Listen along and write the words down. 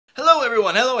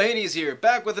everyone, HelloHades here,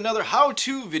 back with another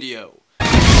how-to video.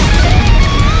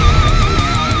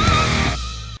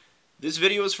 This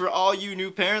video is for all you new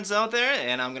parents out there,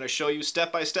 and I'm going to show you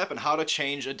step by step on how to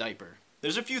change a diaper.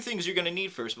 There's a few things you're going to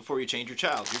need first before you change your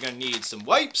child. You're going to need some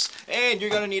wipes, and you're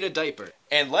going to need a diaper.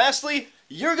 And lastly,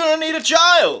 you're going to need a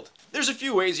child! There's a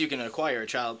few ways you can acquire a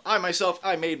child.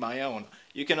 I made my own.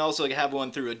 You can also have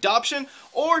one through adoption,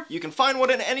 or you can find one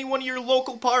in any one of your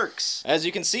local parks. As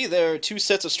you can see, there are two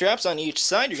sets of straps on each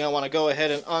side. You're going to want to go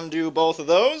ahead and undo both of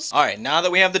those. Alright, now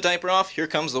that we have the diaper off, here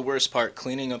comes the worst part,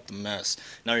 cleaning up the mess.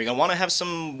 Now you're going to want to have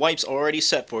some wipes already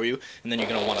set for you, and then you're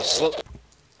going to want to slip.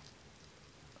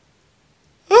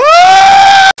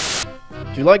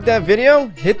 If you like that video,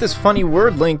 hit this funny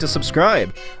word link to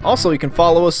subscribe. Also, you can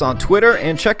follow us on Twitter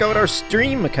and check out our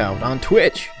stream account on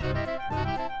Twitch.